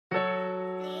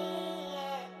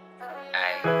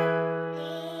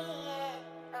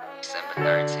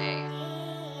13,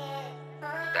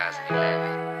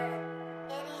 2011.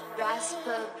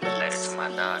 Letter to my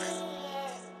daughter.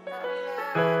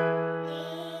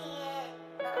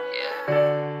 Yeah.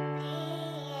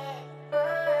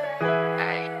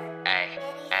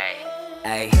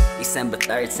 Ay, December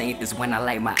 13th is when I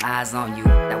laid my eyes on you.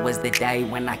 That was the day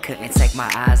when I couldn't take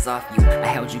my eyes off you. I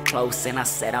held you close and I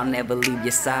said I'll never leave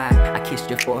your side. I kissed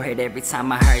your forehead every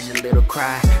time I heard your little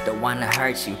cry. Don't wanna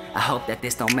hurt you, I hope that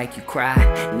this don't make you cry.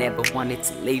 Never wanted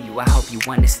to leave you, I hope you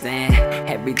understand.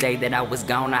 Every day that I was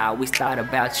gone, I always thought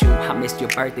about you. I missed your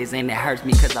birthdays and it hurts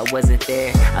me cause I wasn't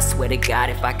there. I swear to God,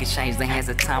 if I could change the hands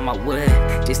of time, I would.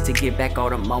 Just to get back all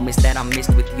the moments that I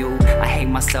missed with you. I hate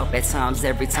myself at times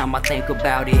every time I think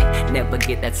about it. Never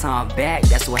get that time back,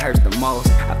 that's what hurts the most.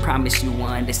 I promise you will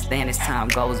understand as time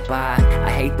goes by. I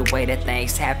hate the way that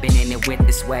things happen and it went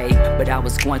this way, but I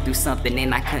was going through something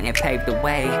and I couldn't pave the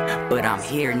way. But I'm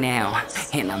here now,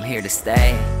 and I'm here to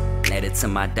stay. Letter to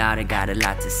my daughter, got a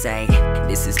lot to say.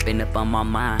 This has been up on my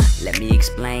mind, let me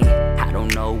explain. I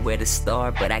don't know where to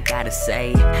start, but I gotta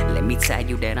say, let me tell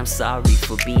you that I'm sorry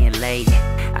for being late.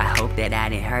 I hope that I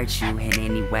didn't hurt you in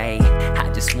any way.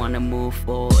 I just wanna move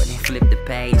forward and flip the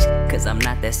page, cause I'm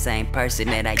not that same person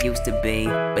that I used to be.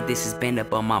 But this has been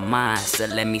up on my mind, so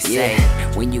let me say,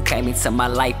 when you came into my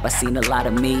life, I seen a lot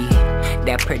of me.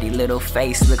 That pretty little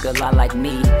face look a lot like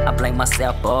me. I blame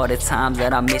myself for all the times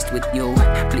that I missed with you.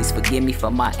 Please forgive me for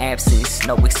my absence,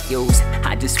 no excuse.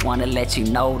 I just wanna let you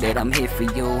know that I'm here for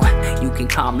you. You can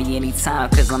call me anytime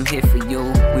cause I'm here for you.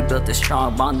 We built a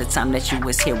strong bond the time that you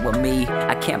was here with me.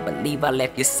 I can't believe I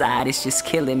left your side, it's just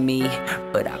killing me.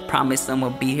 But I promise I'ma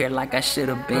be here like I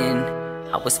should've been.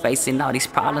 I was facing all these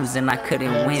problems and I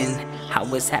couldn't win. I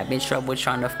was having trouble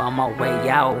trying to find my way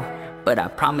out, but I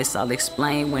promise I'll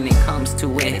explain when it comes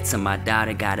to it. To my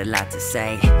daughter, got a lot to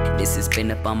say. This has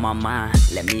been up on my mind,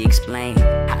 let me explain.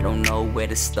 I don't know where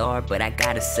to start, but I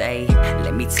gotta say,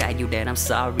 let me tell you that I'm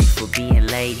sorry for being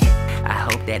late. I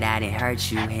hope that I didn't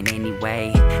hurt you in any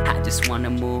way. I just wanna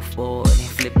move forward and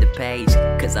flip the page,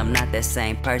 cause I'm not that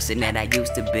same person that I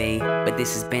used to be. But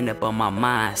this has been up on my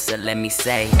mind, so let me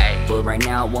say, but right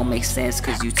now it won't make sense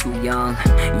cause you too young.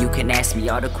 You can ask me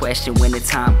all the questions when the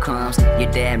time comes.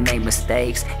 Your dad made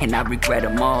mistakes and I regret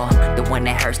them all. The one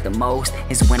that hurts the most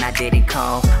is when I didn't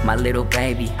call. My little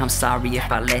baby, I'm sorry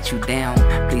if I let you down.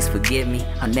 Please forgive me,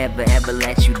 I'll never ever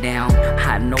let you down.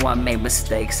 I know I made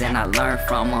mistakes and I learned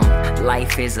from them.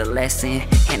 Life is a lesson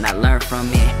and I learned from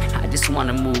it. I just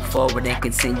wanna move forward and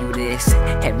continue this.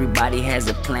 Everybody has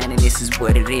a plan and this is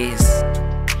what it is.